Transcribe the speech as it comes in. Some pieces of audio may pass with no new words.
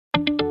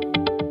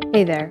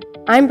Hey there,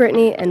 I'm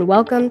Brittany, and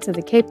welcome to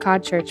the Cape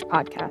Cod Church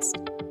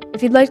podcast.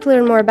 If you'd like to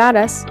learn more about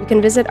us, you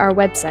can visit our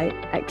website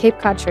at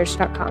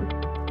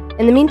capecodchurch.com.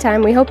 In the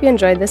meantime, we hope you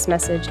enjoyed this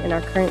message in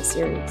our current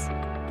series.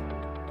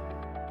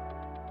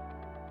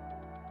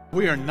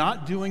 We are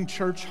not doing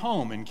church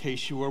home, in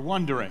case you were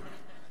wondering.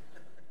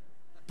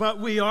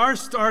 But we are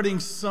starting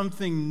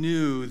something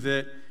new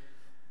that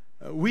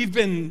we've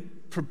been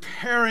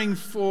preparing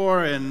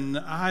for, and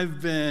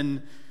I've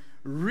been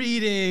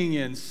reading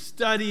and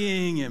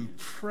studying and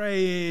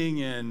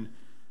praying, and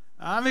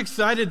I'm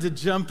excited to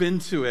jump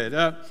into it.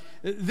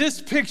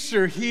 This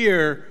picture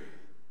here,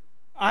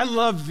 I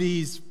love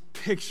these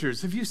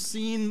pictures. Have you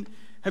seen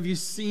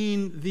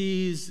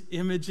these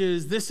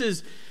images? This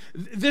is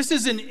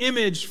an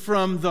image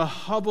from the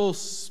Hubble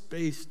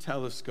Space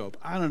Telescope.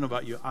 I don't know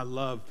about you, I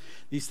love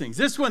these things.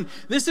 This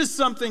is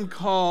something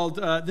called,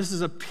 this is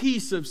a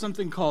piece of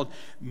something called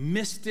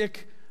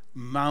Mystic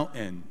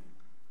Mountain.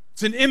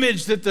 It's an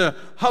image that the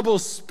Hubble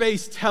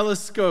Space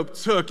Telescope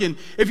took, and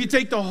if you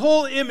take the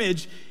whole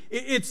image,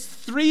 it's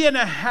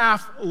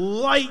 3.5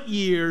 light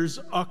years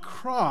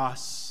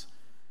across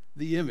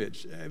the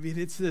image. I mean,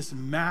 it's this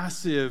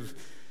massive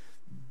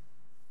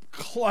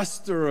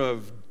cluster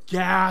of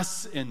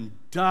gas and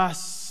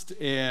dust,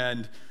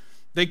 and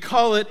they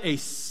call it a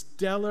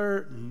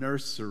stellar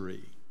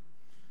nursery,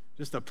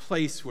 just a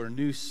place where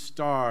new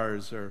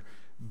stars are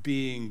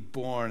being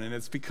born, and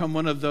it's become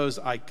one of those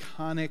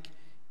iconic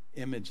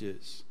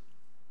images.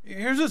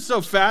 Here's what's so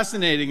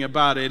fascinating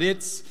about it.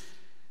 It's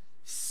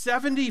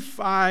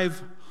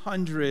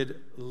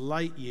 7,500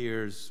 light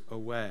years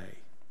away,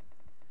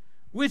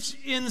 which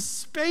in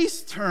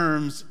space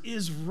terms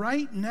is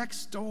right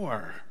next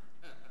door.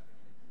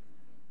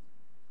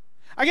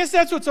 I guess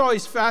that's what's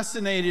always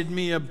fascinated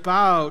me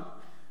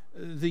about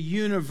the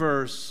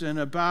universe and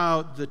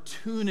about the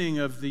tuning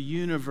of the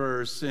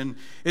universe, and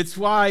it's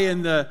why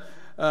in the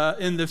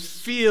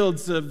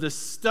fields of the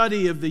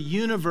study of the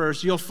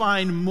universe, you'll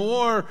find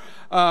more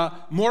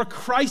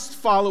Christ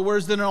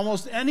followers than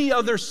almost any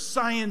other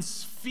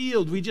science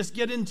field. We just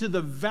get into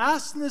the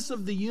vastness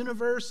of the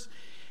universe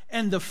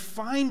and the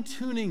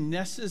fine-tuning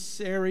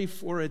necessary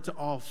for it to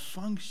all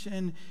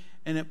function,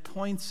 and it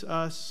points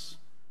us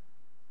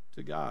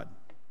to God.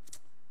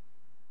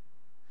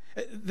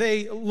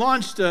 They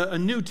launched a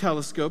new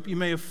telescope. You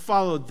may have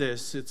followed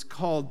this. It's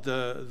called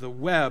the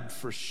Webb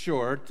for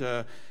short.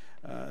 The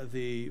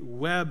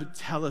Webb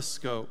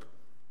telescope.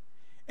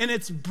 And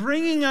it's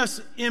bringing us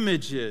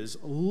images,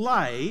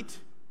 light,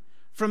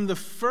 from the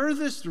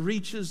furthest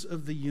reaches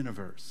of the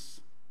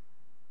universe.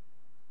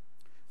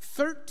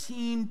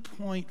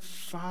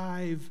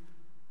 13.5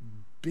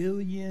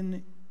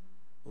 billion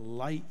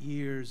light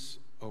years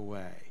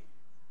away.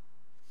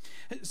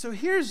 So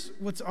here's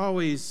what's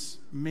always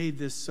made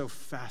this so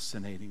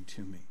fascinating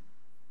to me.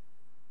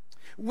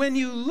 When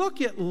you look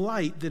at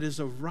light that is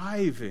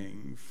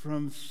arriving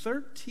from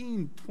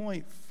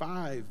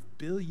 13.5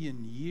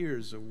 billion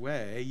years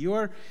away,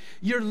 you're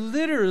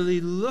literally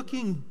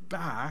looking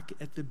back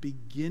at the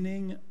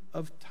beginning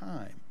of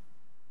time.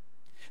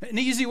 An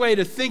easy way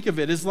to think of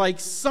it is like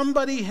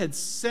somebody had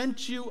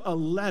sent you a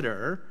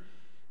letter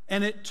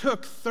and it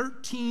took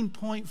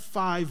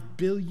 13.5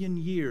 billion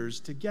years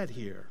to get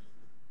here.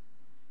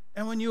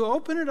 And when you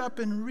open it up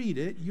and read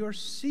it, you're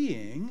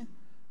seeing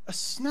a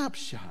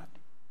snapshot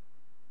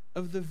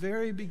of the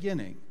very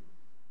beginning.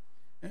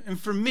 And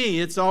for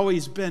me, it's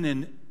always been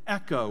an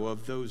echo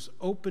of those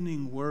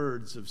opening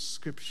words of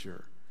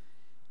Scripture.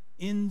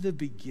 In the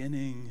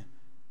beginning,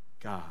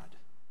 God.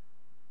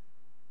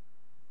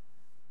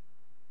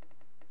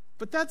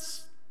 But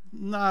that's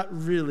not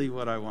really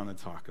what I want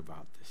to talk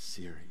about this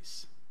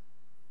series.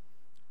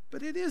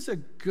 But it is a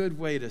good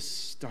way to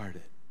start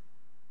it.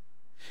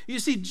 You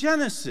see,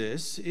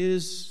 Genesis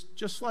is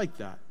just like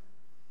that.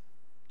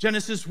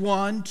 Genesis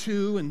 1,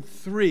 2, and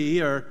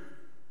 3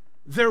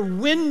 they're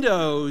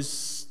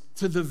windows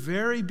to the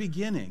very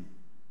beginning.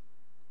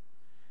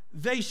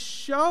 They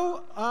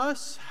show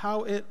us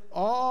how it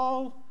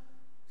all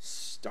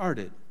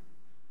started.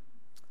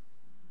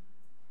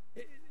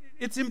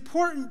 It's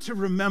important to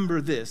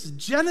remember this.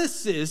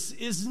 Genesis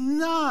is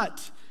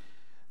not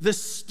the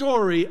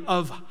story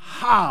of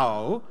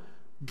how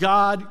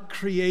God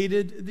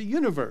created the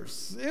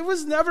universe. It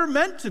was never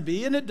meant to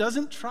be, and it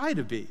doesn't try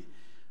to be.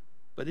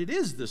 But it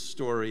is the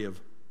story of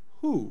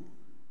who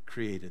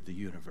created the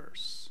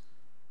universe.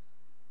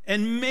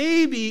 And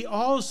maybe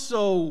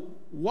also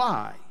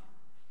why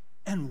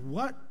and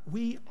what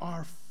we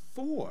are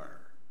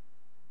for.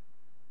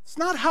 It's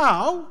not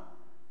how.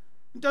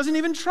 It doesn't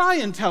even try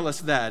and tell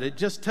us that. It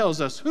just tells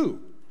us who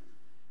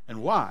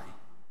and why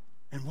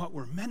and what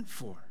we're meant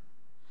for.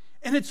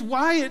 And it's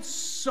why it's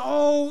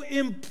so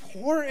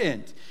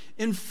important.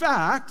 In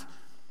fact,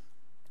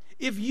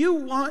 if you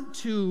want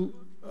to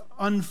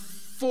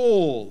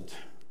unfold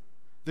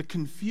the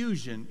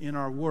confusion in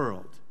our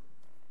world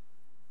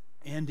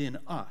and in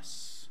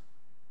us,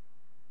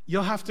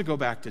 you'll have to go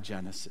back to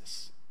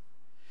Genesis.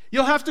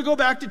 You'll have to go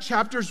back to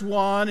chapters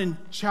 1 and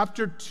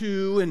chapter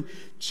 2 and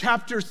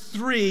chapter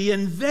 3,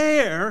 and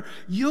there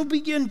you'll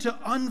begin to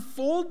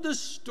unfold the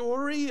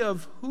story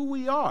of who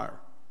we are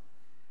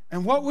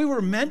and what we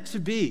were meant to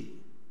be.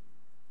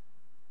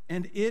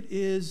 And it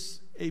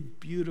is a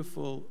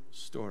beautiful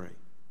story.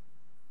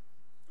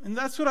 And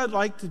that's what I'd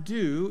like to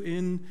do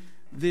in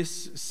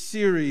this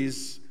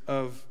series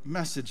of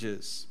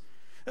messages.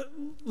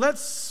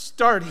 Let's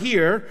start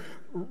here,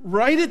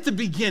 right at the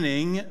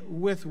beginning,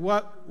 with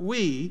what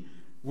we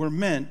were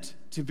meant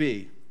to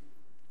be.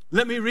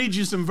 Let me read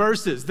you some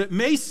verses that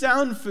may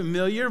sound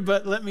familiar,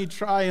 but let me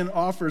try and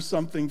offer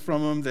something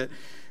from them that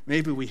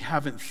maybe we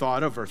haven't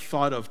thought of or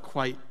thought of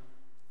quite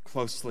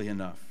closely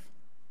enough.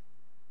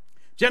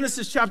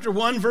 Genesis chapter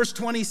 1, verse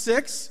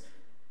 26.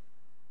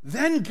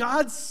 Then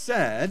God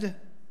said,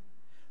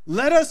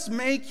 "Let us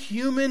make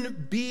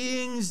human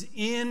beings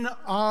in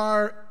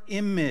our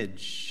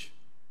image,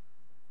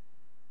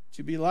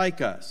 to be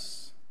like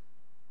us.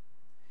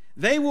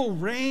 They will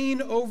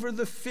reign over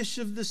the fish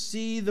of the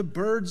sea, the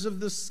birds of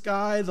the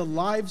sky, the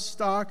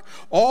livestock,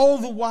 all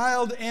the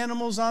wild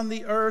animals on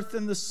the earth,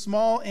 and the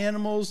small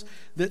animals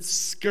that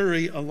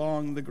scurry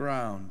along the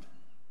ground."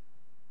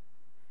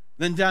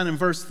 Then down in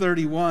verse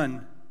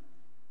 31,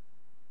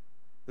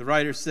 the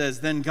writer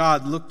says, "Then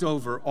God looked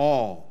over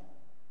all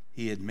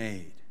he had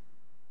made.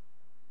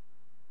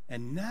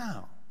 And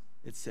now,"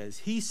 it says,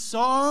 "he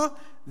saw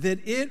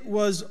that it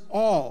was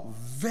all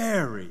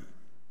very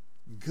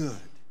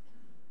good.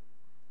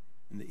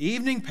 And the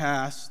evening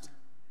passed,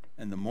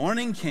 and the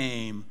morning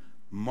came,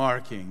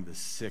 marking the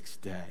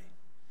sixth day."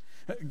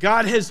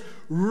 God has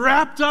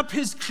wrapped up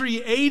his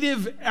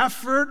creative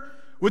effort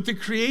with the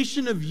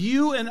creation of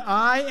you and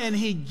I, and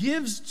he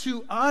gives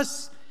to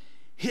us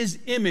his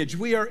image.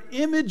 We are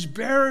image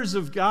bearers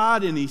of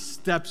God, and he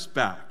steps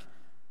back.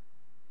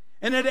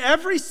 And at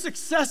every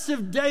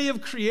successive day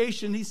of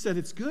creation, he said,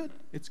 "It's good,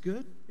 it's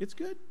good, it's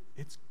good,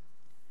 it's good."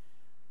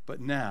 But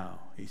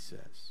now, he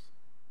says,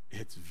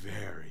 "It's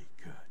very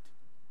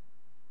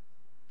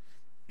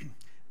good."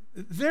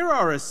 There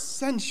are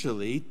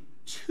essentially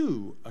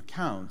two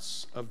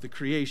accounts of the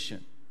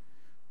creation.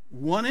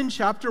 One in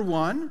chapter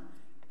 1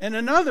 and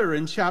another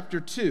in chapter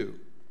 2.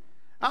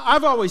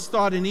 I've always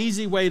thought an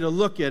easy way to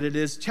look at it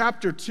is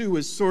chapter 2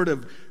 is sort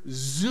of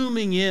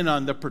zooming in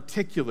on the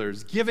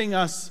particulars, giving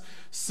us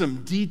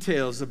some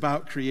details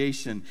about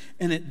creation,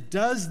 and it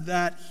does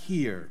that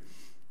here.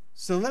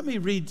 So let me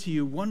read to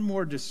you one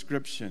more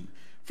description.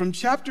 From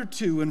chapter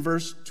 2 and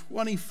verse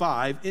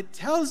 25, it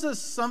tells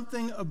us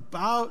something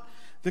about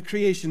the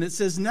creation. It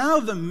says, "Now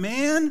the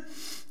man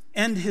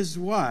and his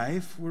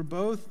wife were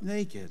both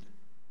naked,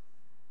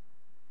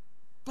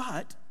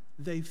 but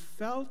they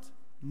felt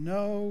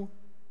no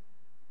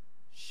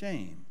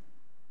shame."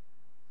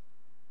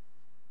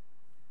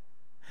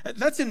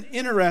 That's an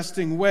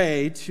interesting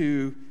way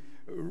to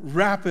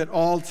wrap it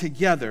all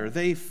together.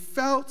 They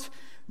felt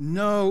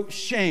no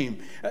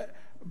shame.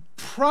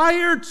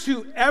 Prior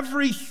to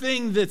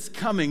everything that's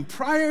coming,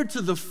 prior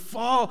to the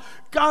fall,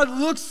 God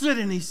looks at it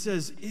and he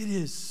says, "It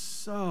is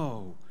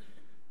so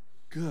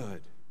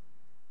good."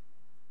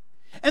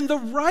 And the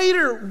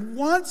writer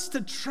wants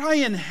to try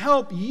and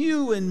help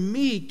you and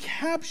me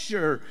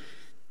capture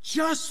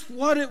just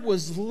what it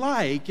was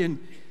like. And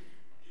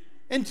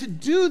to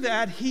do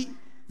that,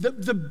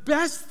 the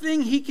best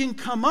thing he can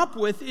come up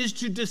with is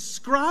to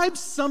describe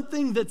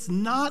something that's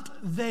not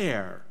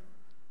there.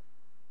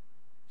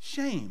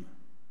 Shame.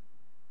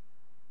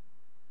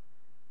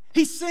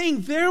 He's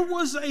saying there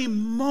was a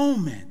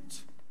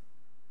moment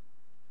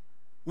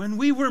when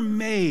we were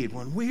made,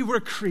 when we were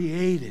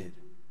created,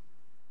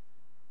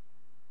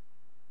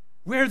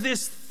 where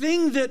this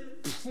thing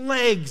that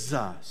plagues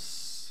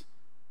us,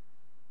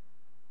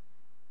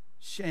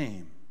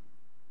 shame,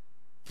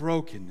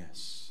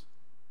 brokenness,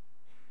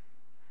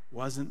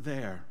 wasn't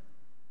there.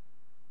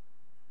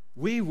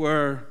 We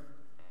were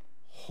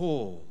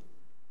whole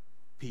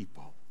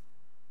people.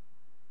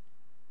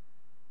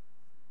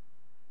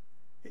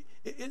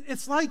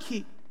 It's like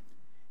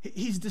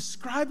he's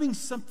describing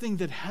something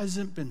that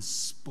hasn't been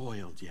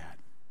spoiled yet.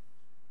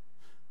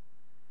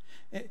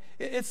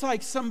 It's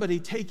like somebody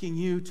taking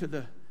you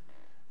to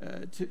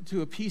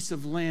a piece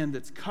of land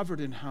that's covered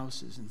in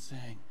houses and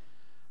saying,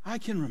 "I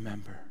can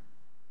remember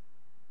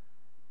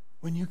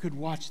when you could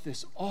watch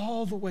this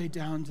all the way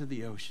down to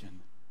the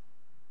ocean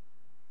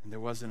and there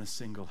wasn't a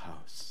single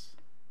house."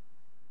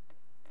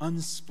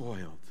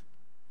 Unspoiled.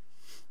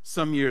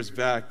 Some years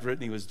back,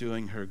 Brittany was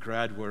doing her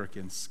grad work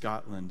in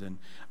Scotland, and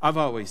I've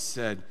always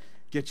said,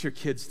 get your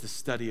kids to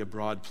study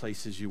abroad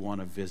places you want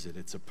to visit.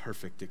 It's a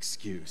perfect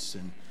excuse.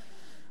 And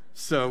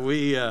so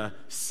we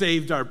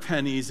saved our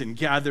pennies and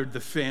gathered the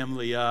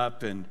family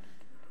up, and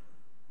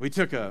we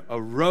took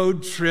a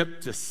road trip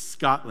to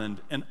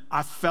Scotland, and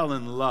I fell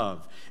in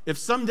love. If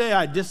someday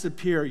I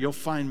disappear, you'll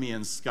find me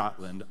in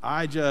Scotland.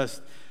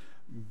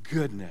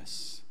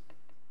 Goodness.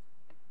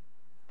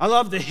 I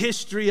love the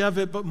history of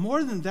it, but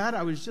more than that,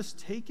 I was just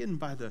taken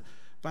by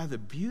the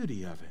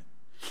beauty of it.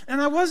 And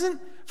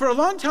for a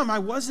long time, I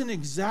wasn't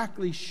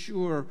exactly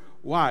sure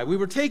why. We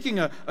were taking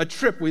a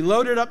trip. We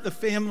loaded up the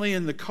family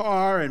in the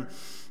car, and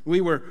we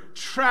were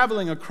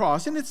traveling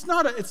across. And it's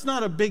not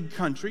a big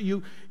country.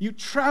 You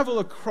travel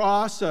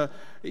across,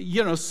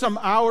 some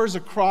hours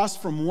across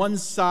from one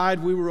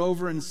side. We were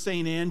over in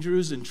St.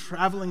 Andrews and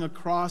traveling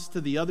across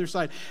to the other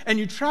side. And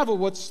you travel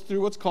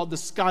through what's called the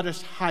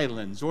Scottish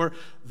Highlands, or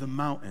the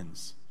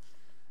mountains.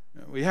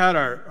 We had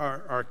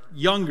our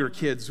younger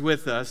kids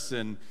with us,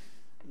 and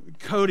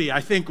Cody,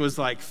 I think, was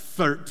like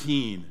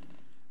 13.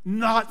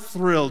 Not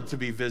thrilled to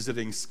be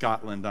visiting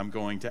Scotland, I'm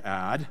going to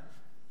add.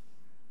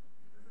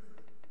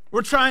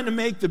 We're trying to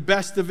make the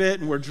best of it,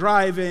 and we're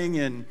driving,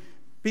 and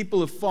people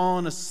have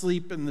fallen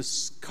asleep in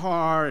this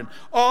car, and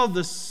all of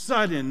a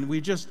sudden,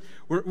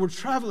 we're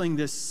traveling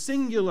this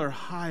singular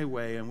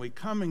highway, and we're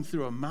coming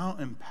through a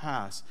mountain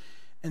pass,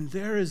 and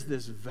there is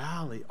this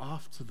valley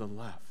off to the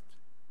left,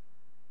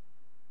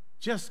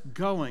 just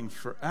going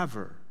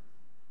forever.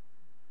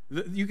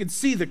 You can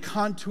see the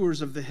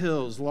contours of the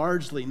hills,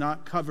 largely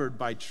not covered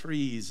by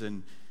trees,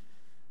 and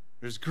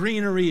there's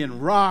greenery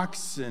and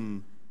rocks,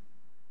 and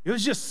it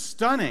was just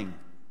stunning.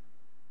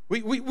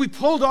 We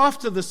pulled off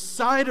to the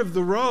side of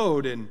the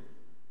road, and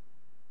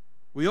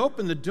we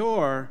opened the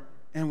door,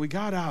 and we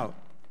got out.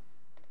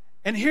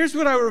 And here's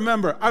what I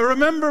remember. I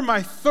remember my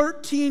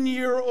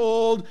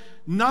 13-year-old,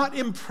 not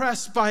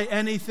impressed by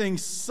anything,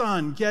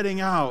 son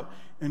getting out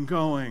and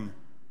going,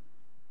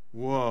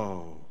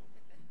 "Whoa.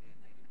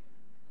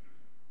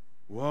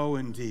 Woe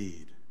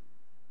indeed,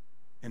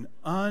 an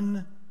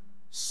unspoiled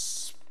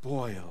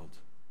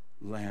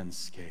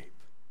landscape."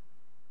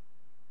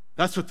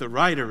 That's what the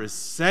writer is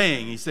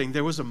saying. He's saying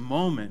there was a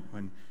moment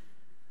when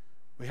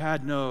we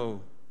had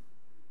no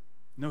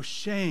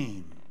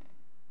shame,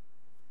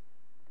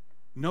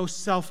 no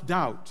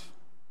self-doubt.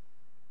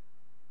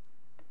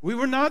 We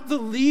were not the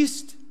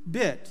least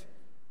bit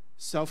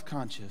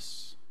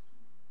self-conscious.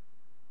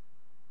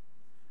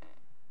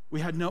 We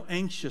had no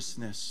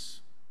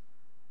anxiousness,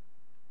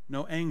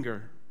 no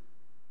anger,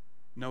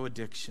 no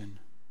addiction.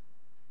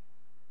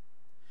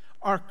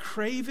 Our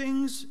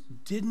cravings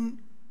didn't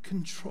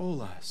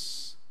control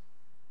us.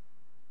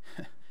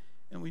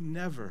 And we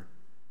never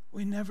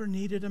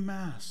needed a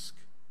mask.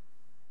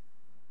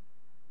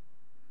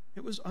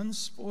 It was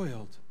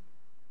unspoiled.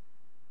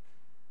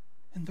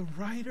 And the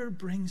writer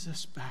brings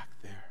us back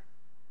there,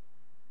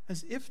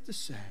 as if to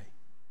say,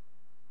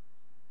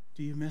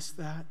 do you miss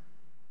that?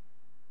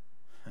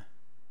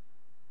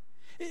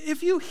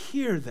 If you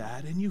hear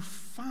that and you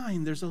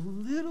find there's a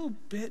little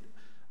bit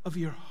of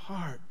your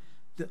heart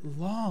that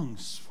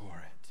longs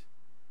for it,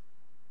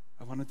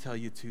 I want to tell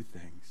you two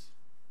things.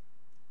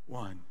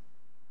 One,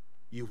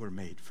 you were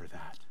made for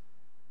that.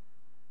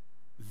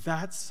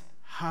 That's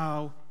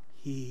how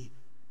He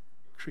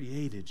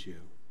created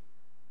you.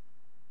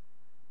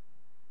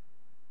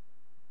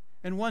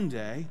 And one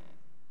day,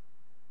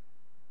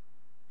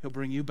 He'll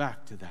bring you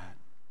back to that.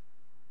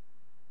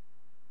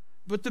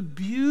 But the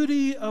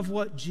beauty of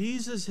what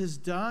Jesus has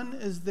done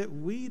is that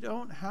we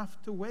don't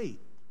have to wait.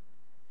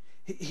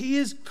 He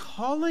is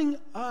calling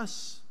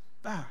us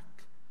back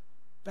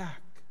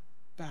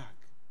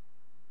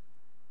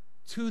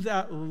to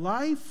that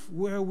life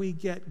where we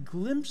get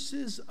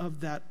glimpses of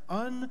that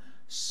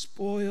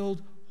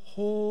unspoiled,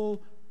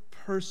 whole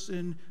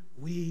person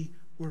we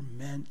were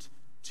meant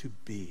to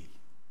be.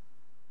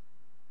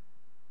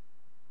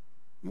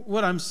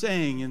 What I'm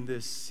saying in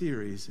this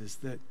series is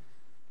that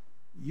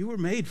you were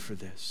made for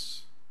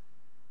this,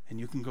 and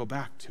you can go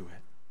back to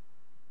it.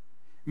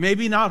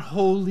 Maybe not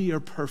wholly or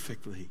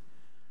perfectly,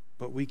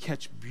 but we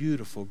catch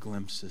beautiful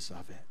glimpses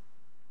of it.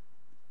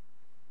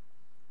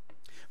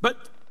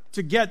 But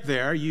to get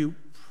there, you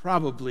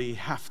probably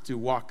have to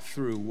walk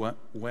through what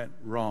went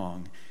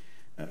wrong.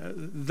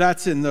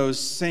 That's in those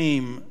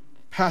same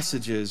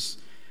passages.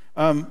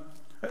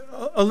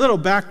 A little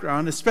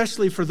background,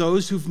 especially for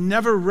those who've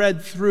never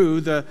read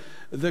through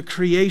the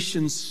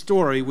creation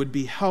story, would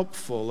be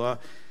helpful.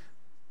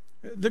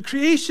 The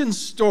creation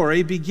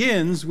story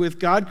begins with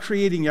God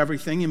creating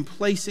everything and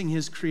placing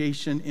His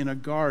creation in a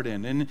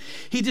garden. And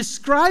He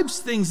describes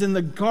things in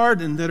the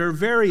garden that are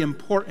very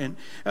important.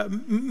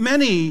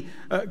 Many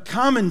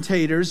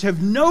commentators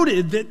have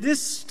noted that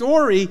this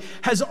story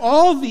has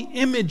all the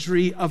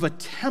imagery of a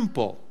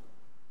temple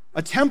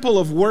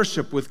of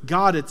worship with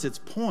God at its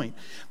point.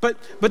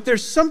 But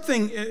there's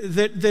something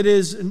that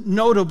is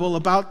notable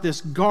about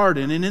this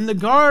garden. And in the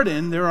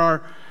garden,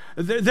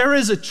 there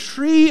is a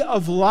tree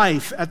of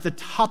life at the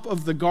top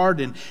of the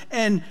garden.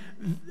 And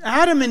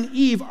Adam and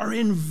Eve are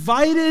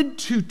invited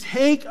to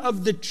take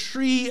of the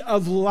tree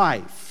of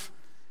life.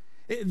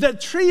 The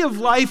tree of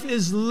life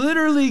is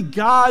literally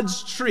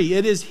God's tree.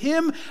 It is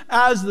Him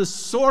as the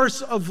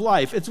source of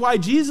life. It's why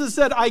Jesus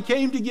said, I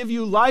came to give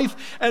you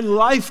life and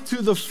life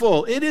to the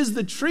full. It is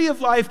the tree of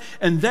life,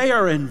 and they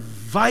are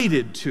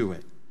invited to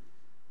it.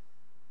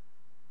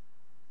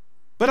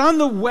 But on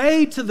the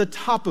way to the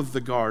top of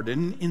the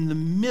garden, in the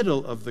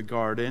middle of the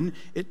garden,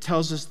 it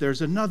tells us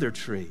there's another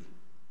tree.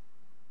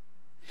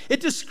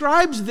 It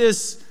describes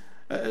this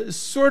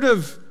sort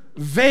of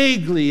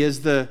vaguely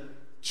as the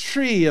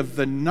tree of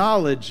the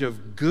knowledge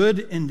of good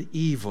and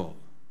evil.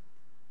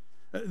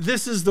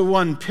 This is the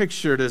one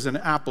pictured as an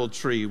apple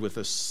tree with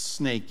a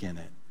snake in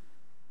it.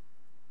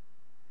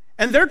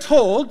 And they're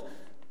told,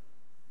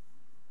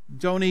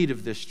 don't eat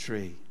of this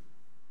tree.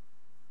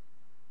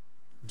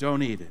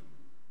 Don't eat it,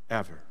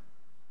 ever.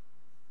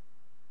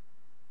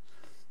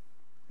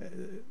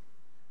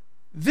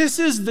 This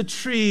is the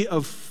tree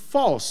of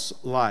false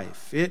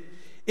life.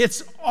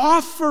 It's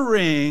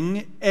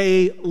offering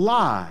a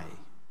lie.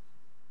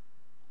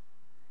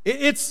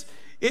 It's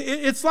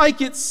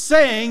like it's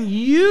saying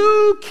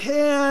you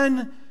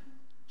can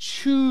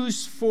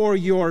choose for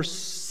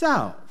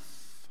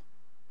yourself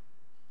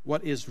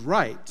what is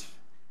right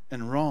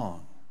and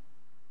wrong.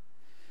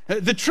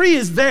 The tree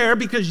is there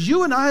because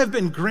you and I have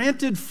been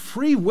granted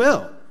free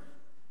will.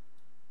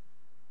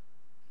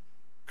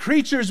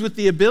 Creatures with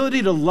the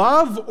ability to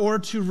love or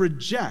to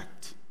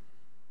reject.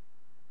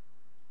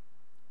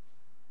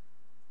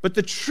 But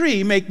the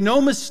tree, make no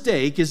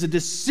mistake, is a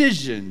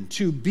decision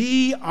to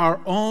be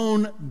our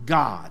own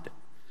God.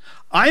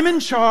 I'm in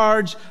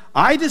charge.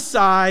 I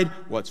decide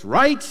what's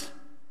right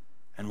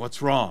and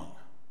what's wrong.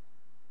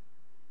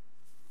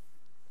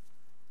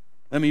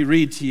 Let me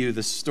read to you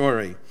the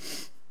story.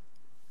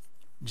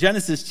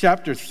 Genesis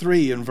chapter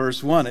 3 and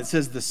verse 1, it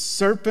says, the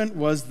serpent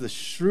was the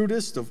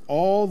shrewdest of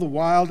all the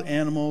wild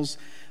animals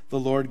the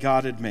Lord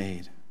God had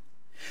made.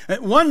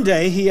 And one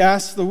day he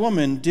asked the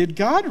woman, did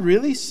God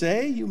really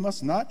say you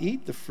must not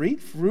eat the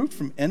fruit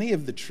from any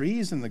of the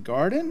trees in the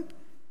garden?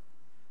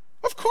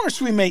 Of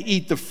course we may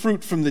eat the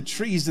fruit from the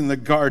trees in the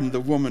garden, the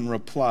woman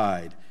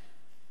replied.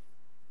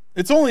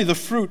 It's only the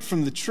fruit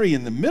from the tree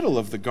in the middle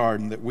of the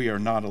garden that we are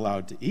not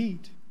allowed to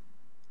eat.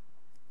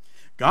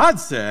 God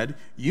said,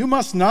 you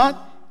must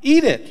not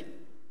eat it.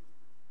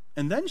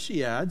 And then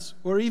she adds,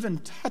 or even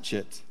touch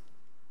it.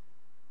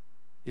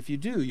 If you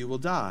do, you will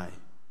die.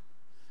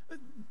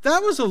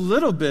 That was a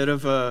little bit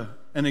of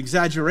an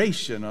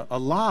exaggeration, a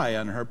lie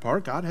on her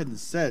part. God hadn't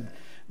said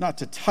not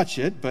to touch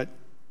it, but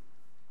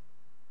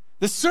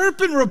the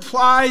serpent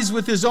replies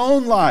with his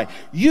own lie.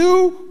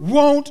 You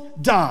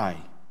won't die.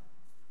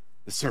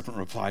 The serpent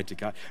replied to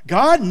God,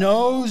 God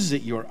knows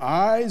that your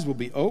eyes will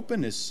be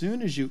open as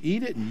soon as you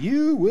eat it, and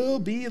you will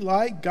be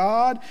like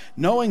God,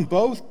 knowing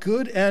both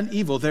good and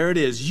evil. There it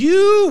is.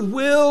 You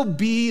will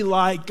be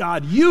like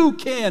God. You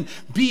can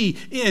be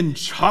in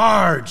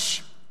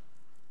charge.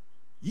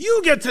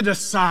 You get to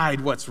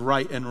decide what's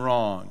right and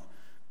wrong.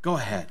 Go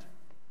ahead.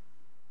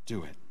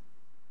 Do it.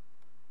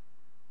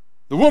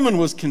 The woman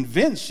was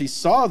convinced. She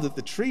saw that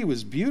the tree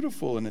was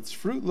beautiful and its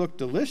fruit looked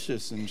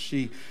delicious, and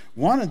she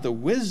wanted the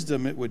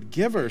wisdom it would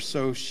give her.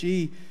 So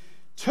she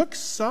took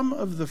some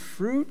of the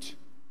fruit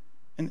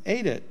and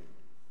ate it.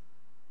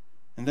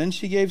 And then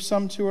she gave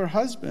some to her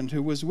husband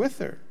who was with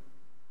her.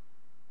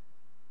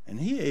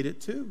 And he ate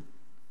it too.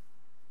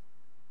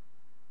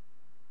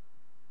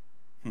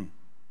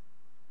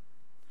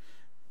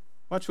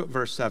 Watch what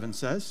verse 7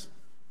 says.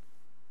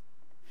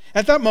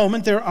 At that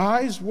moment, their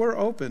eyes were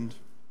opened,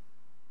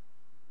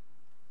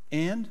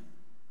 and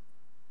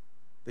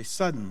they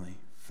suddenly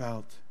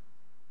felt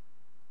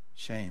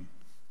shame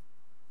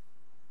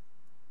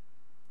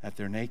at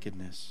their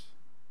nakedness.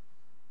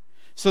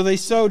 So they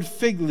sewed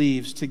fig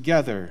leaves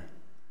together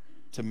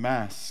to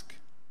mask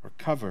or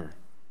cover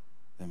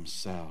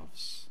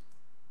themselves.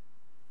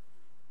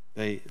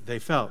 They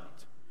felt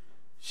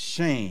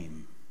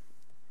shame.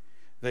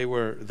 They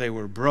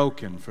were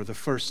broken for the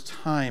first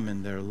time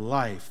in their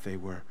life. They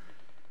were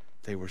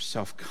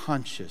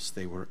self-conscious.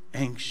 They were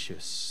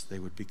anxious. They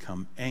would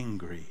become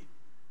angry.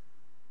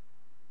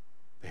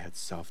 They had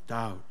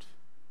self-doubt.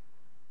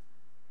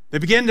 They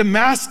began to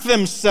mask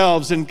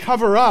themselves and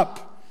cover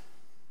up.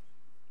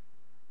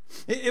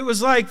 It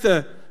was like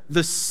the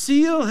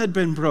seal had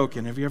been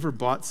broken. Have you ever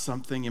bought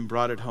something and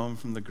brought it home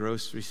from the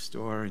grocery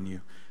store and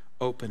you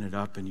open it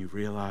up and you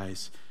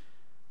realize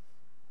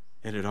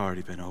it had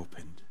already been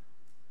opened?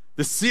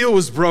 The seal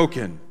was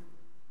broken.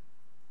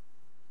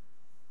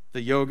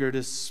 The yogurt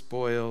is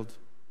spoiled.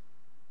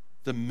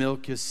 The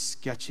milk is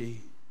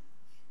sketchy.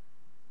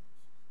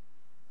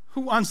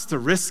 Who wants to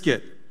risk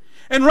it?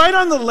 And right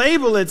on the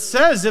label it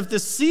says, if the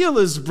seal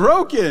is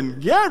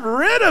broken, get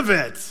rid of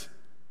it.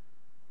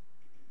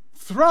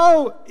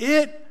 Throw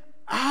it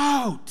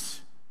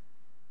out.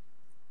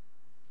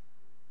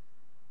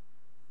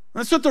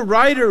 That's what the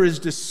writer is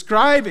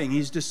describing.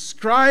 He's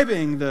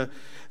describing the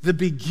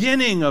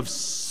beginning of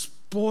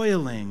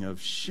spoiling,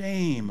 of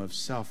shame, of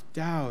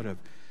self-doubt, of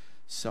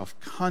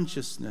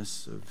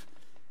self-consciousness, of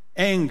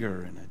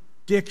anger and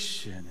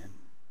addiction. And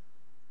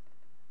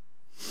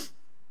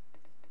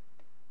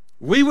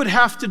we would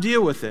have to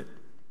deal with it.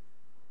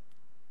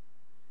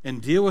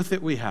 And deal with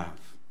it we have.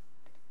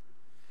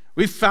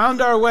 We've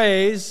found our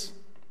ways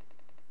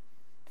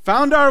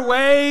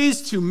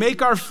to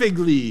make our fig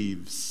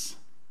leaves.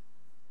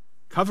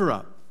 Cover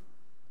up.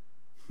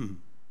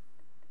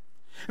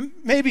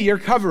 Maybe your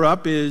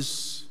cover-up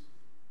is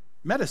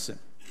medicine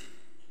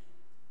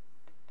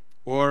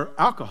or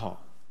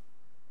alcohol.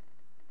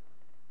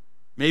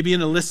 Maybe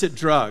an illicit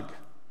drug.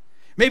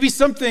 Maybe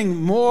something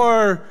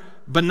more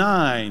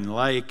benign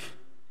like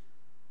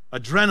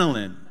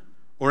adrenaline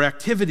or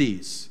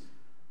activities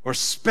or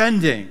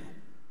spending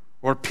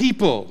or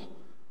people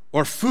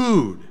or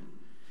food.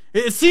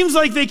 It seems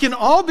like they can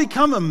all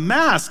become a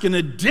mask, an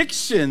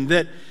addiction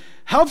that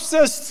helps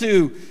us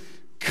to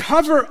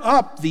cover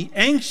up the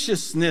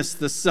anxiousness,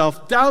 the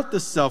self-doubt, the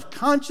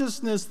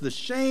self-consciousness, the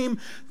shame,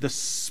 the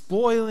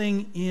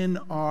spoiling in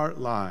our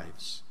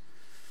lives.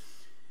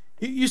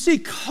 You see,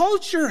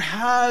 culture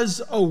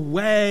has a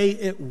way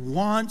it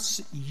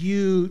wants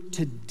you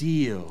to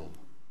deal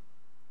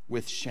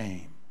with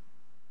shame.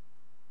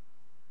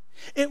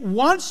 It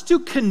wants to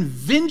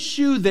convince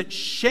you that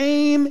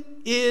shame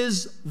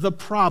is the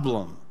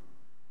problem.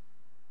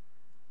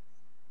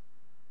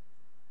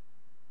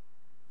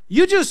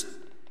 You just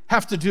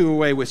have to do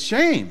away with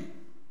shame.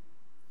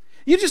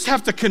 You just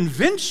have to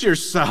convince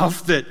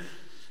yourself that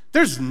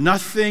there's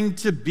nothing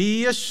to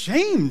be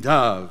ashamed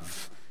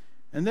of.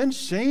 And then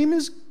shame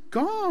is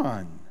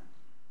gone.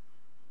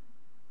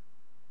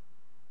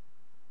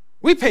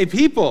 We pay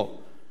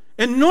people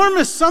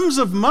enormous sums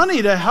of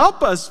money to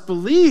help us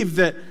believe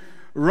that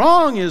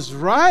wrong is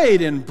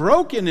right and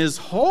broken is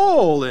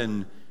whole,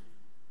 and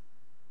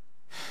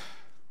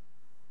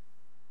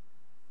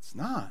it's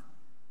not.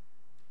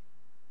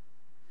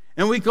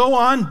 And we go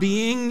on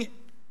being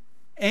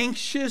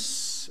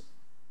anxious,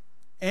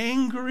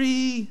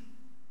 angry,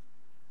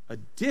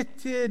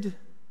 addicted,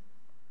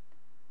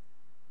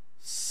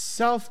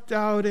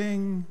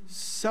 self-doubting,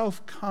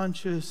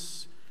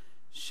 self-conscious,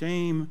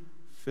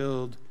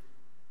 shame-filled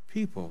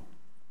people.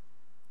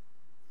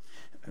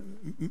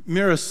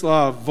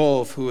 Miroslav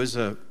Volf, who is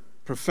a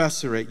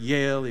professor at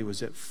Yale, he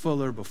was at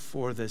Fuller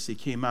before this. He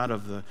came out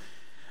of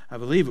I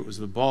believe it was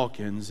the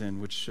Balkans,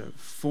 and which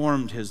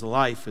formed his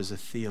life as a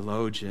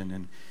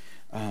theologian.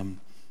 And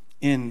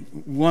in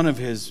one of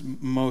his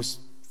most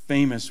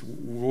famous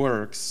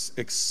works,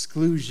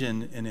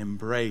 Exclusion and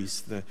Embrace,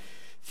 the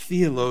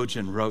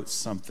theologian wrote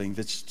something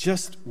that's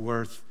just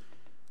worth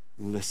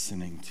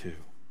listening to.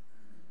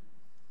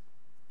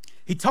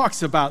 He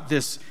talks about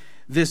this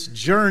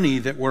journey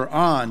that we're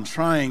on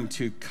trying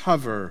to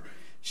cover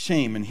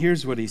shame. And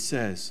here's what he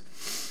says.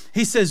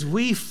 He says,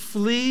 we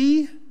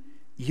flee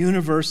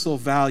universal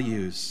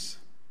values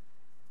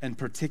and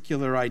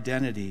particular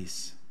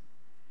identities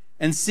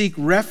and seek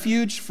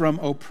refuge from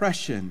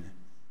oppression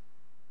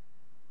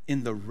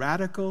in the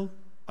radical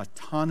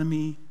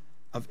autonomy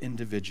of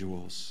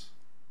individuals.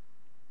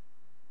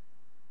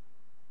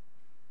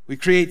 We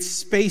create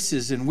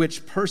spaces in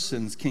which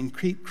persons can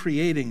keep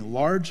creating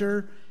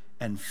larger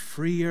and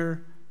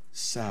freer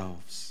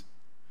selves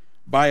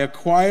by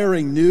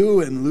acquiring new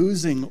and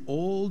losing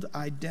old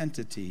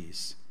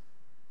identities.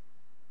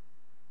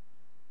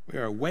 We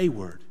are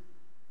wayward,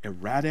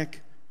 erratic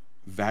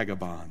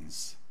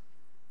vagabonds,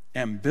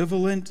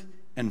 ambivalent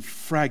and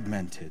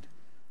fragmented,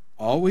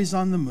 always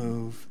on the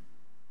move,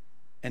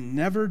 and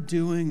never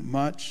doing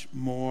much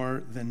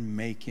more than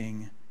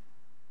making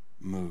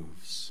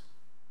moves.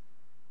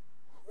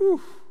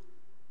 Whew.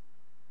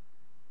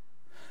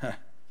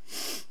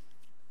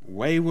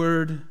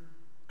 Wayward,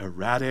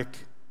 erratic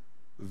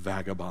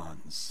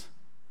vagabonds.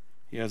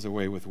 He has a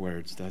way with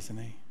words, doesn't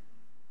he?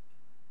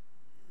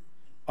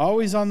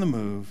 Always on the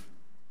move,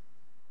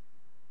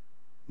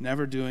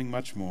 never doing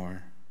much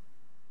more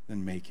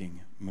than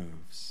making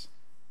moves.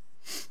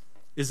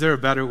 Is there a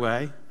better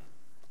way?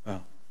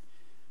 Well,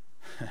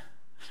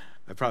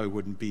 I probably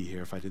wouldn't be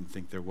here if I didn't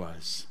think there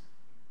was.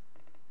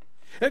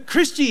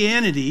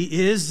 Christianity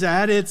is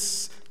at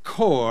its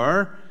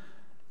core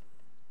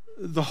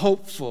the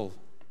hopeful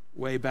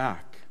way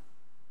back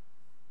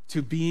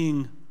to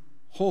being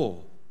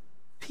whole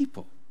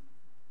people.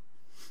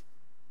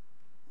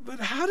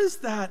 But how does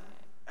that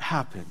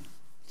happen?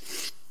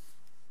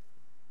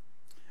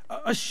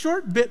 A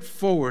short bit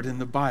forward in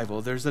the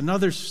Bible, there's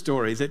another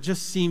story that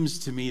just seems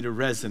to me to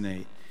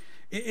resonate.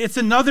 It's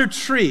another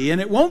tree, and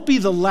it won't be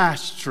the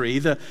last tree.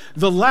 The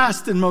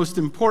last and most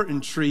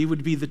important tree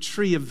would be the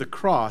tree of the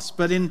cross.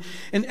 But in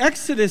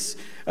Exodus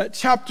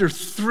chapter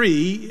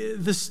 3,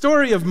 the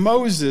story of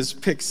Moses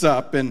picks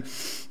up. And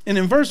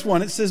in verse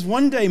 1, it says,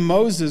 one day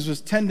Moses was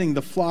tending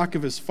the flock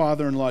of his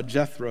father-in-law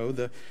Jethro,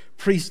 the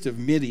priest of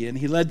Midian.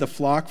 He led the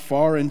flock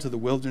far into the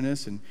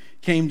wilderness and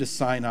came to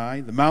Sinai,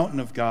 the mountain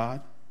of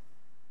God.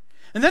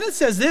 And then it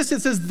says this,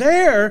 it says,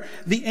 there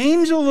the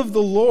angel of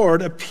the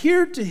Lord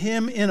appeared to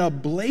him in a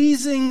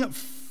blazing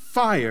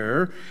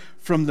fire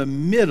from the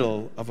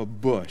middle of a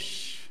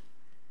bush,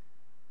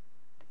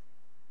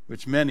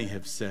 which many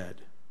have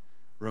said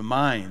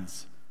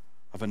reminds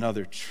of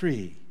another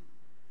tree.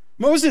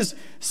 Moses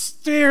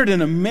stared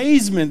in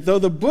amazement. Though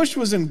the bush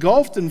was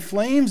engulfed in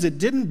flames, it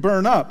didn't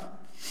burn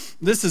up.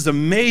 This is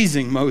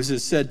amazing,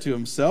 Moses said to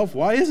himself.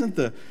 Why isn't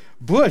the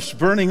bush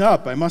burning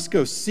up? I must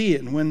go see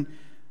it. And when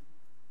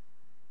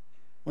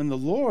the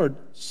Lord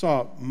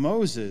saw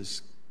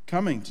Moses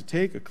coming to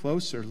take a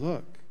closer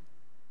look,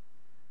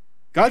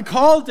 God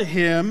called to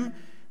him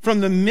from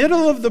the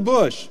middle of the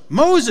bush,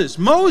 Moses,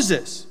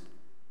 Moses.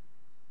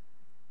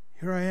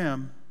 Here I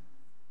am,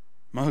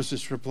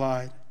 Moses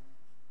replied.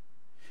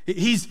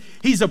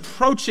 He's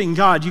approaching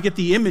God. You get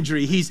the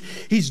imagery.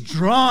 He's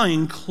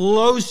drawing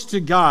close to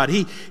God.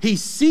 He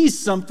sees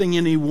something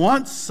and he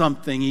wants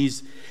something.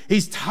 He's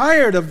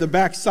tired of the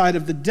backside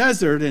of the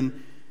desert.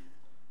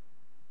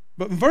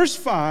 But in verse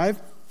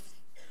 5,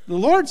 the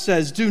Lord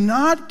says, "Do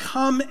not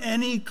come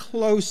any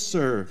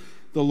closer,"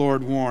 the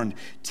Lord warned.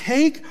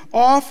 "Take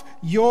off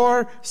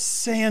your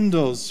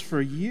sandals,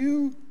 for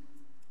you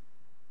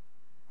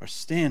are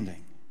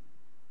standing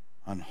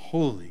on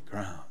holy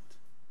ground."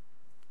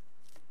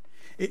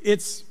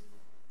 It's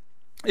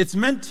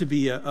meant to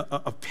be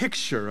a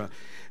picture.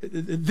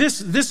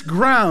 This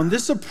ground,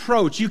 this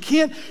approach, you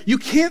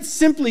can't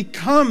simply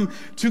come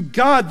to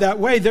God that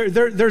way.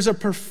 There's a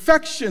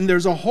perfection,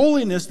 there's a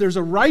holiness, there's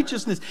a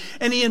righteousness,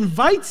 and he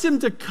invites him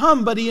to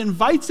come, but he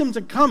invites him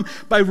to come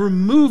by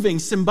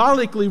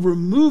symbolically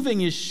removing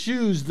his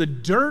shoes, the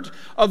dirt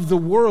of the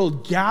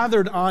world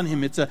gathered on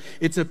him. It's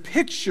a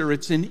picture,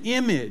 it's an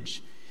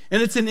image,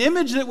 and it's an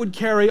image that would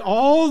carry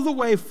all the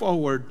way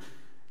forward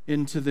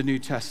into the New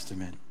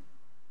Testament.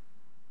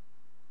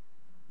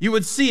 You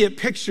would see it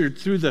pictured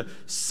through the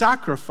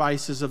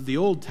sacrifices of the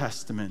Old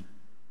Testament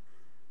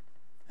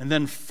and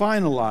then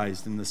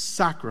finalized in the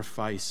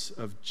sacrifice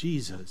of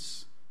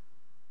Jesus.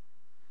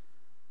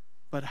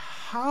 But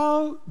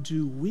how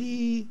do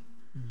we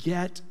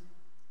get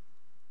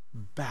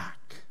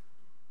back?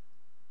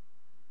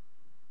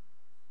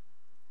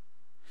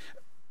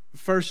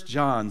 1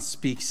 John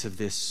speaks of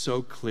this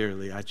so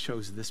clearly. I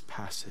chose this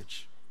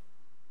passage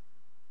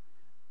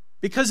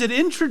because it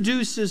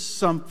introduces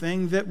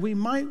something that we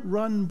might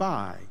run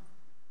by.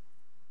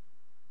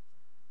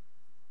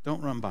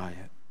 Don't run by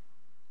it.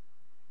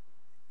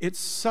 It's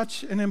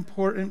such an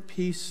important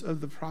piece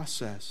of the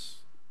process.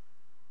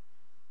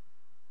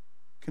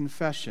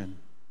 Confession.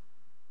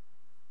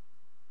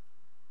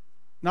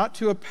 Not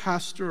to a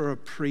pastor or a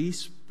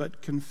priest,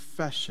 but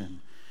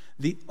confession.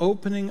 The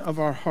opening of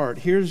our heart.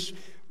 Here's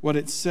what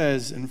it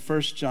says in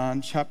 1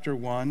 John chapter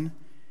 1.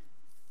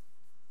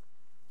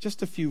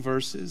 Just a few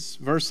verses.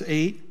 Verse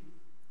 8,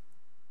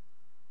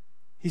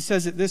 he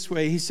says it this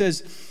way. He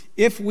says,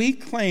 "If we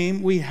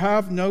claim we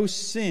have no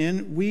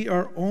sin, we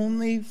are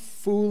only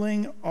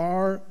fooling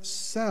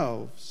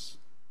ourselves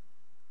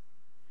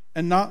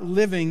and not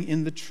living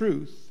in the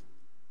truth.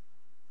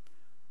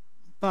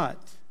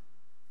 But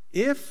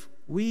if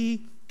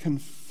we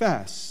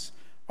confess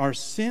our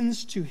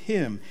sins to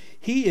him,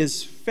 he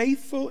is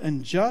faithful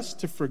and just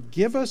to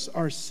forgive us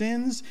our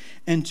sins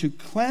and to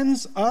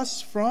cleanse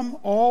us from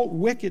all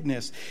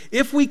wickedness.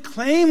 If we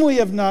claim we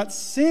have not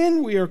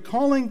sinned, we are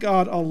calling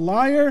God a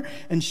liar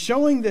and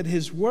showing that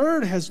his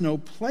word has no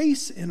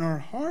place in our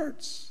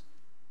hearts."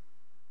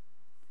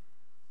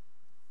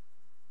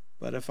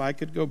 But if I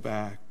could go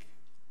back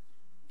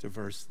to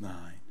verse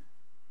 9.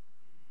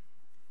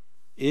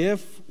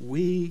 If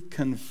we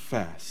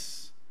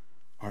confess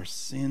our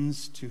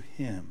sins to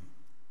him,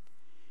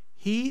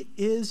 he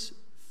is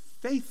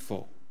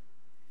faithful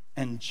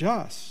and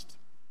just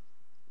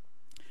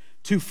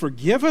to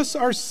forgive us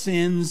our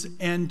sins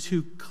and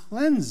to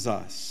cleanse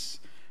us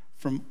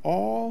from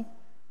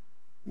all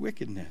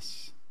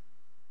wickedness.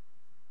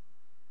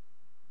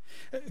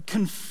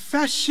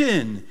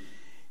 Confession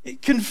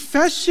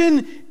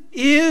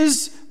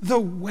is the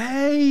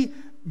way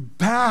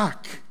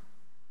back.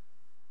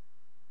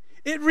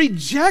 It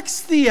rejects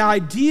the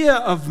idea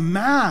of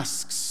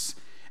masks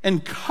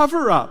and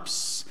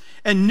cover-ups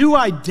and new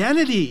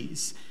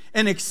identities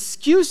and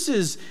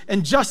excuses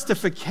and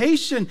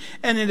justification,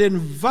 and it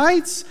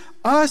invites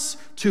us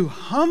to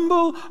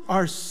humble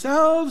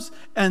ourselves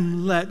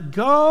and let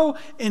go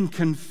in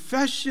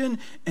confession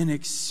and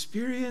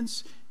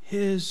experience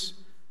his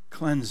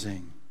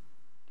cleansing,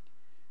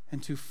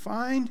 and to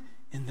find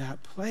in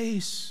that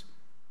place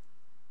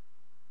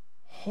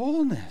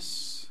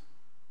wholeness.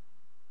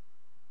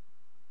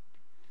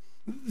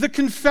 The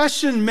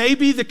confession may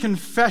be the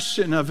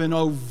confession of an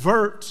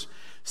overt,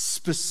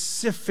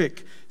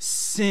 specific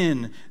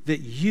sin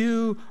that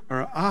you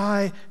or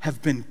I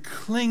have been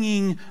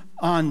clinging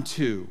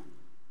onto,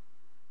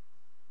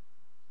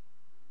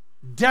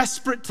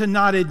 desperate to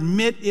not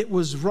admit it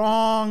was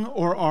wrong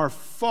or our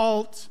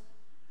fault,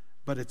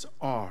 but it's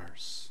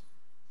ours.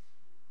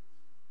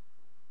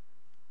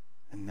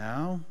 And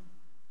now,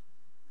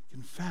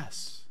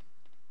 confess.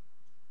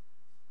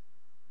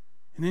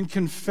 And in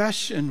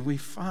confession, we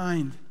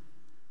find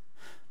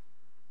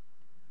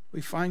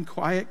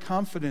quiet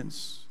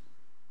confidence.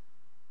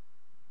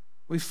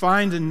 We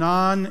find a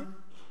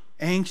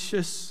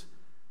non-anxious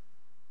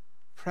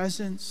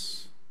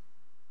presence.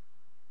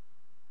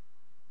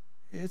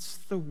 It's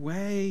the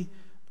way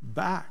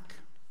back.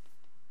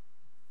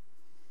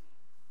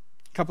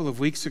 A couple of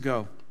weeks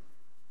ago,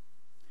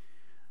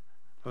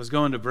 I was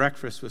going to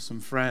breakfast with some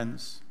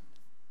friends.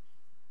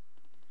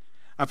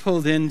 I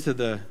pulled into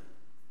the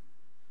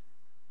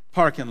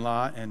parking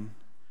lot, and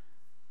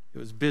it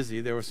was busy.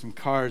 There were some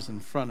cars in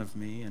front of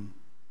me, and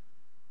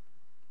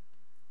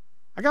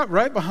I got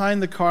right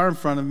behind the car in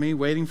front of me,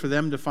 waiting for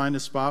them to find a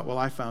spot while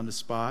I found a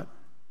spot.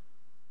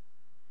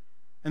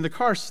 And the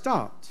car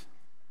stopped.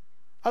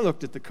 I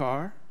looked at the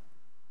car.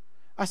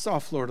 I saw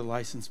Florida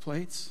license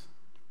plates.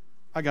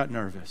 I got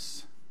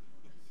nervous.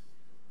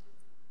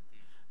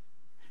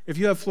 If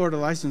you have Florida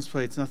license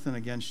plates, nothing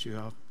against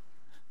you.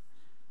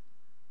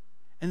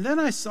 And then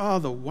I saw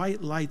the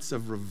white lights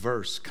of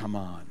reverse come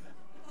on.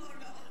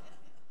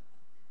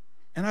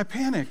 And I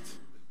panicked.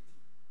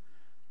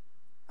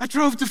 I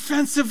drove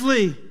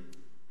defensively.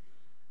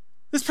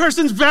 This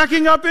person's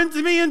backing up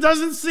into me and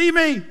doesn't see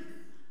me.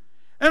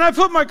 And I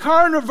put my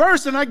car in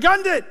reverse and I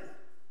gunned it.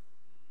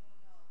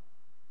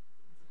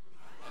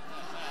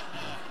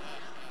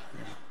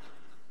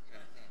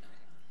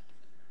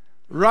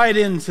 Right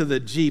into the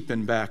Jeep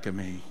in back of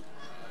me.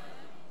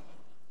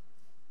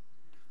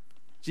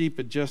 Jeep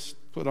had just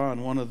put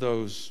on one of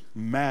those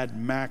Mad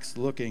Max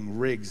looking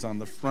rigs on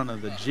the front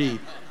of the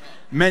Jeep,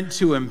 meant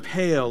to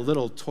impale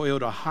little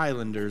Toyota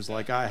Highlanders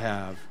like I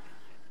have.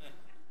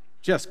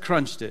 Just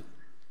crunched it.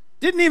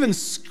 Didn't even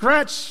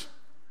scratch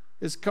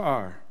his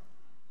car.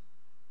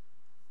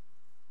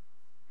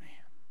 Man.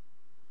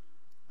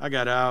 I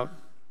got out.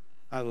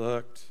 I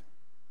looked.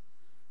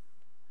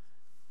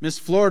 Miss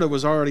Florida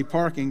was already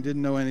parking,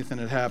 didn't know anything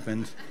had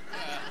happened.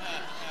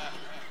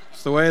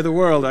 It's the way of the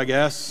world, I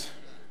guess.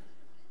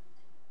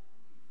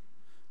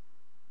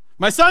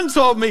 My son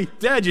told me,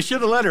 Dad, you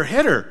should have let her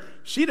hit her.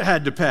 She'd have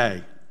had to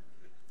pay.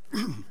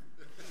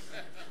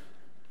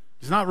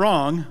 He's not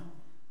wrong.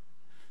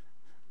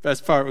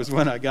 Best part was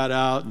when I got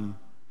out and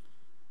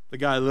the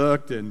guy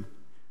looked and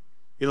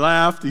he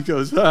laughed. He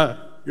goes,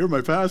 you're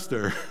my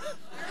pastor.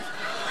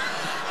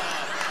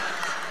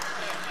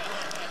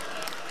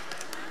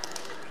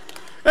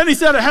 And he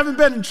said, I haven't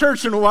been in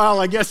church in a while.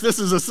 I guess this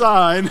is a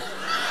sign.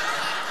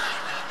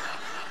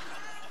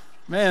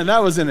 Man,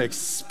 that was an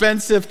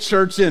expensive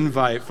church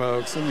invite,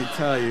 folks. Let me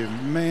tell you,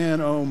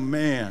 man, oh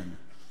man.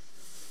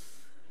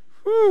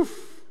 Whew.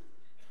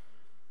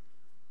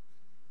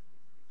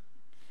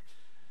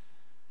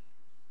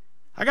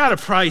 I got a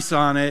price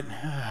on it.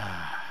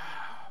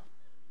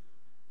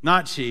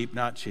 Not cheap,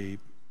 not cheap.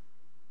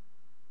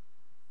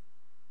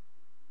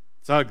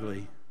 It's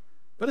ugly,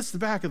 but it's the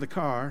back of the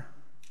car.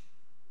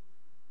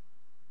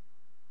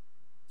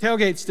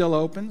 Tailgate still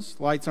opens,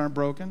 lights aren't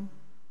broken.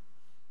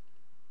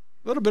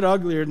 A little bit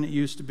uglier than it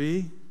used to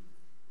be.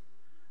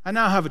 I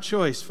now have a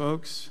choice,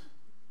 folks.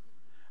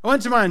 I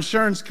went to my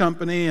insurance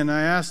company and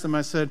I asked them,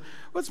 I said,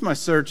 what's my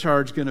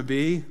surcharge going to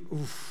be?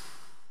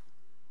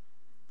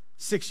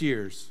 6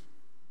 years,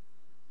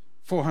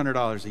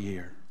 $400 a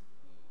year.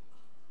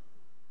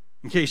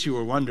 In case you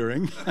were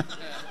wondering.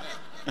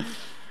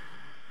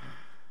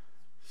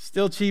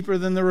 Still cheaper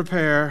than the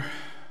repair.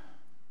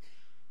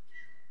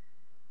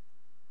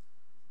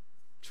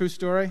 True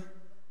story,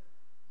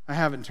 I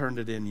haven't turned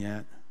it in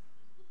yet.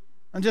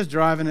 I'm just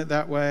driving it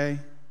that way.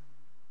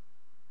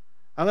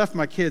 I left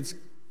my kids'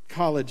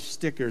 college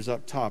stickers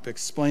up top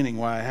explaining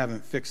why I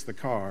haven't fixed the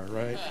car,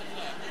 right?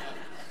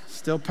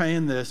 Still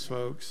paying this,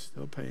 folks,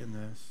 still paying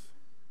this.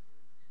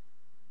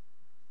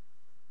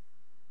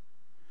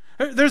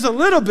 There's a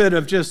little bit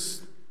of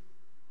just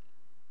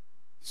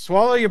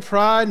swallow your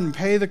pride and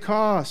pay the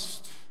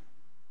cost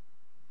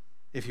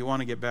if you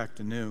want to get back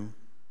to new.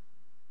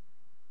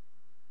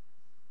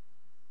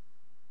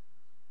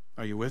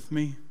 Are you with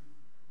me?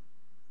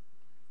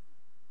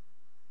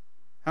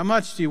 How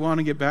much do you want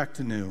to get back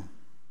to new?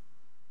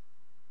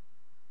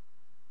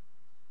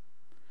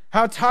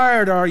 How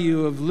tired are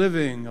you of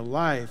living a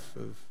life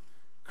of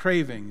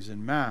cravings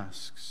and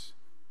masks,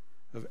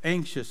 of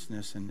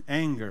anxiousness and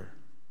anger,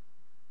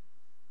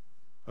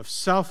 of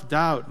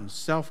self-doubt and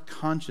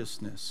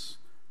self-consciousness,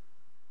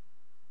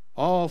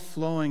 all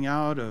flowing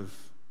out of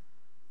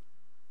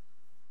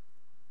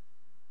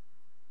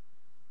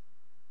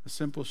a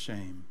simple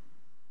shame?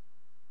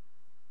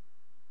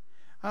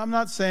 I'm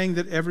not saying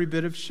that every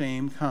bit of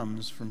shame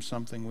comes from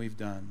something we've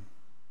done.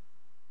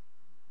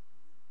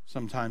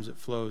 Sometimes it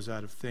flows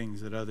out of things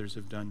that others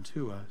have done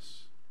to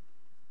us.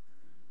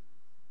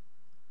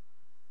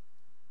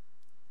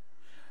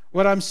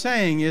 What I'm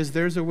saying is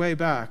there's a way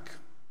back.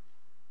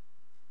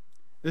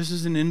 This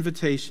is an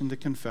invitation to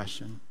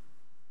confession.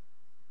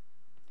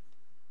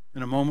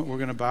 In a moment, we're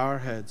going to bow our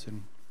heads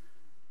and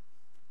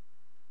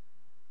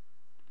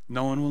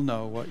no one will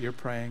know what you're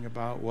praying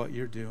about, what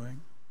you're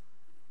doing.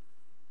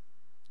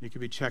 You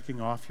could be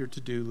checking off your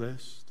to-do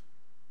list,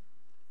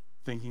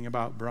 thinking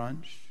about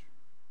brunch,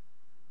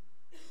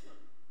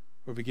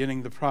 or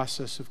beginning the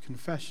process of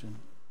confession.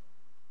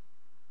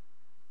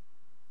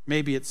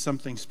 Maybe it's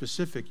something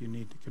specific you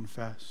need to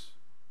confess.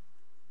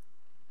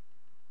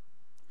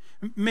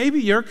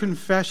 Maybe your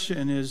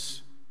confession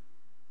is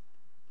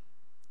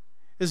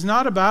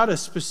not about a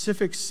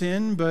specific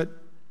sin, but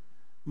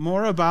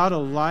more about a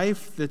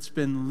life that's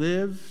been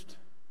lived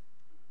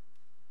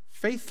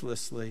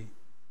faithlessly,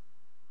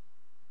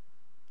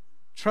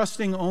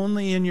 trusting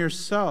only in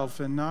yourself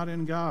and not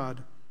in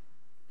God,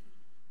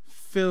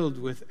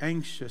 filled with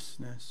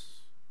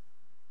anxiousness.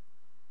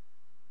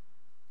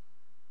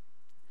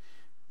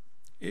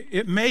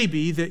 It may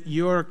be that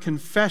your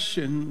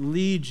confession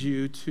leads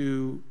you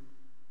to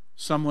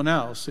someone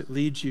else. It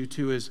leads you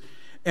to, as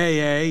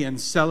AA and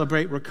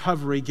Celebrate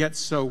Recovery get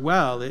so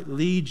well, it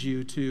leads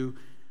you to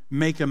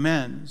make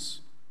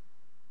amends.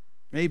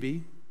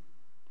 Maybe.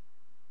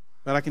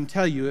 But I can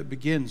tell you it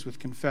begins with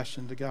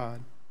confession to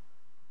God.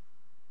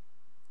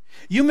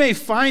 You may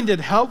find it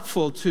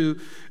helpful to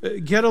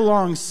get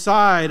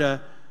alongside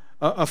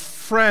a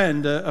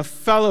friend, a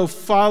fellow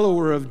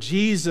follower of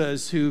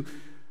Jesus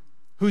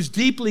who's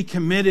deeply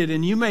committed,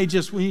 and you may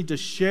just need to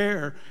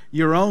share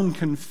your own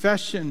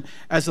confession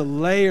as a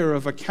layer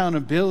of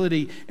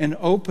accountability and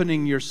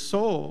opening your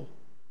soul.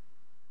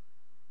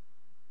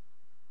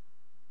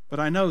 But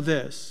I know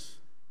this.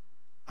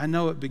 I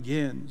know it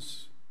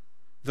begins.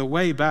 The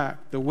way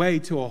back, the way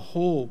to a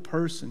whole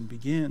person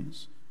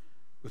begins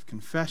with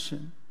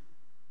confession.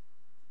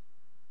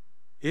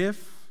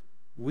 If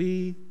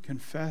we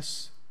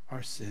confess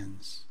our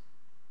sins,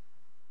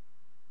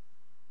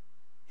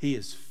 He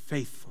is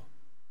faithful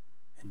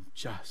and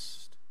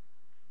just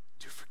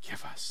to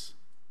forgive us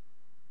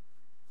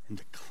and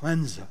to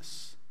cleanse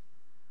us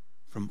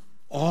from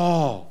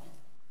all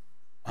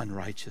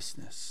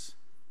unrighteousness.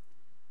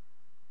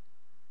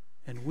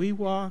 And we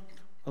walk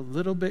a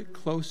little bit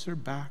closer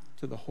back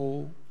to the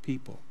whole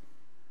people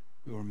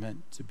we were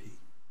meant to be.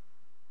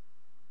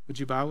 Would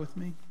you bow with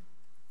me?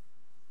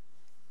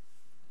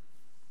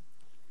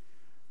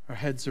 Our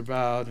heads are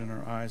bowed and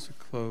our eyes are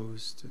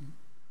closed. And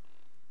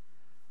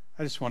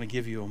I just want to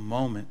give you a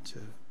moment to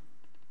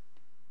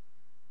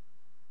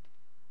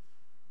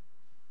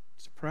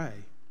pray.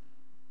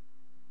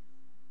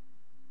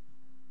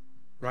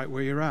 Right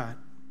where you're at.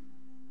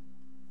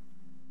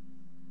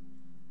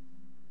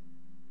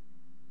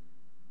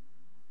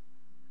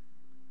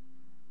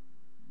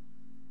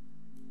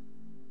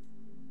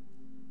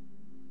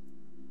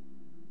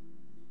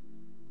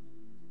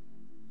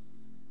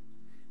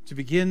 To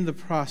begin the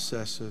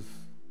process of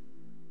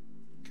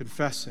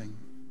confessing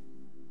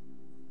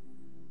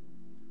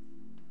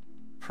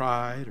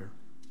pride or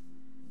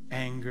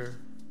anger,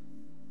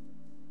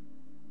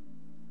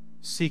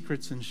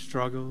 secrets and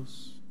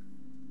struggles,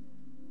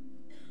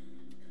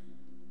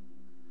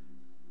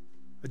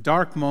 a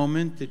dark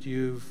moment that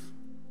you've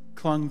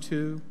clung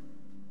to,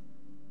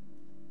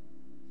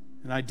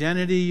 an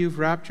identity you've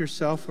wrapped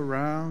yourself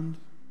around.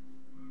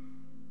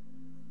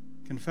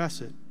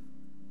 Confess it.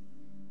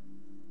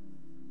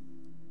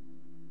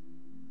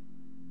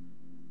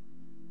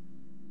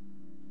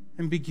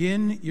 And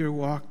begin your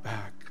walk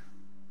back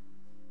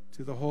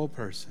to the whole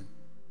person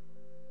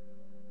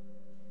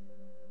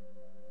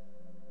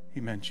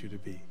He meant you to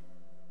be.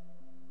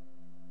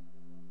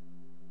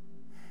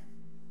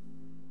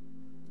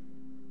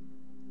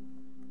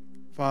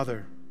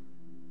 Father,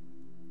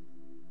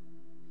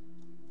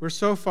 we're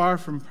so far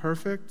from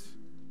perfect,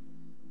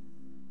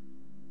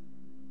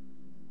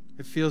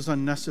 it feels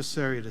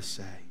unnecessary to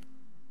say.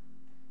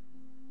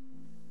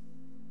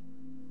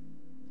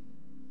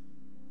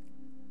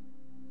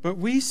 But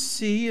we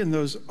see in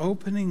those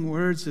opening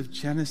words of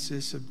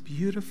Genesis a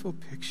beautiful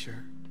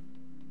picture.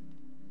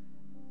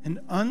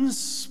 An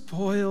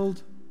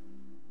unspoiled,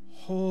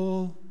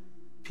 whole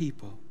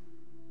people.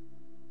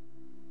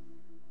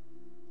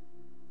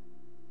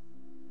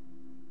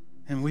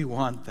 And we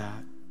want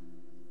that.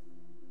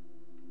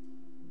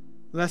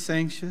 Less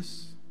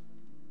anxious,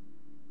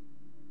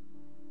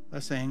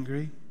 less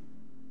angry.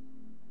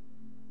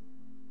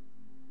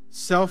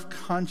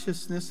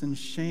 Self-consciousness and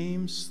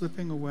shame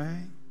slipping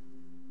away.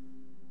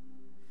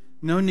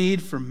 No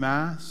need for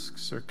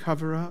masks or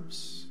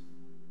cover-ups.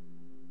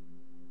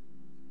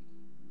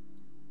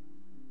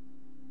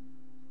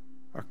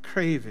 Our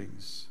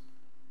cravings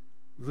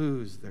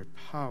lose their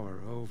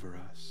power over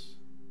us.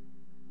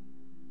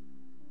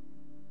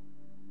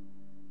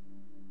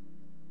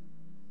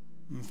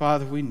 And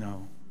Father, we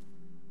know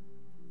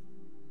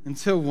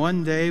until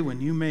one day when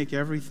you make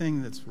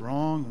everything that's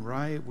wrong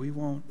right, we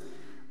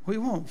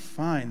won't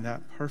find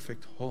that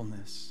perfect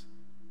wholeness.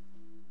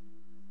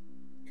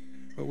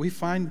 But we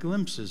find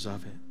glimpses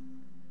of it.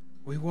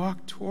 We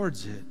walk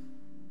towards it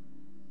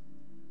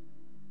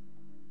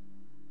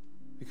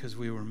because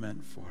we were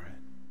meant for it.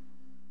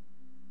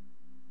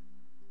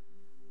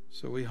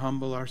 So we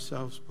humble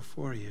ourselves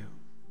before you.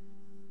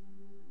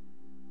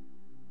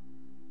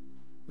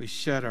 We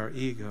shed our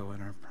ego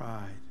and our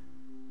pride,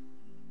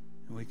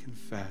 and we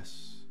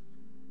confess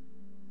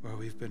where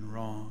we've been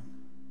wrong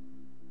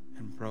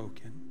and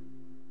broken.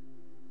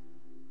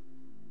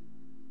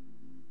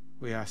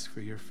 We ask for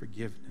your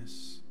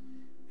forgiveness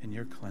and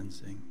your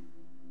cleansing.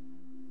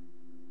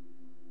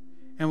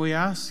 And we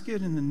ask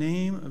it in the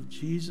name of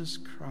Jesus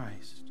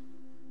Christ,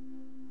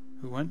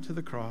 who went to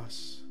the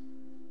cross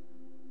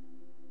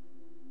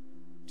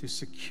to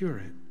secure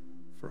it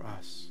for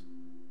us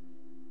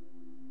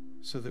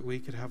so that we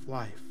could have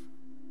life,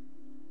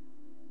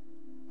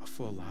 a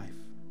full life,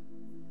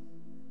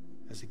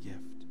 as a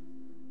gift.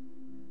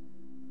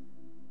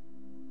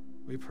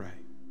 We pray.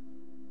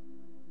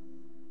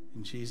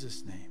 In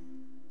Jesus' name,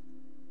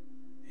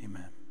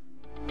 amen.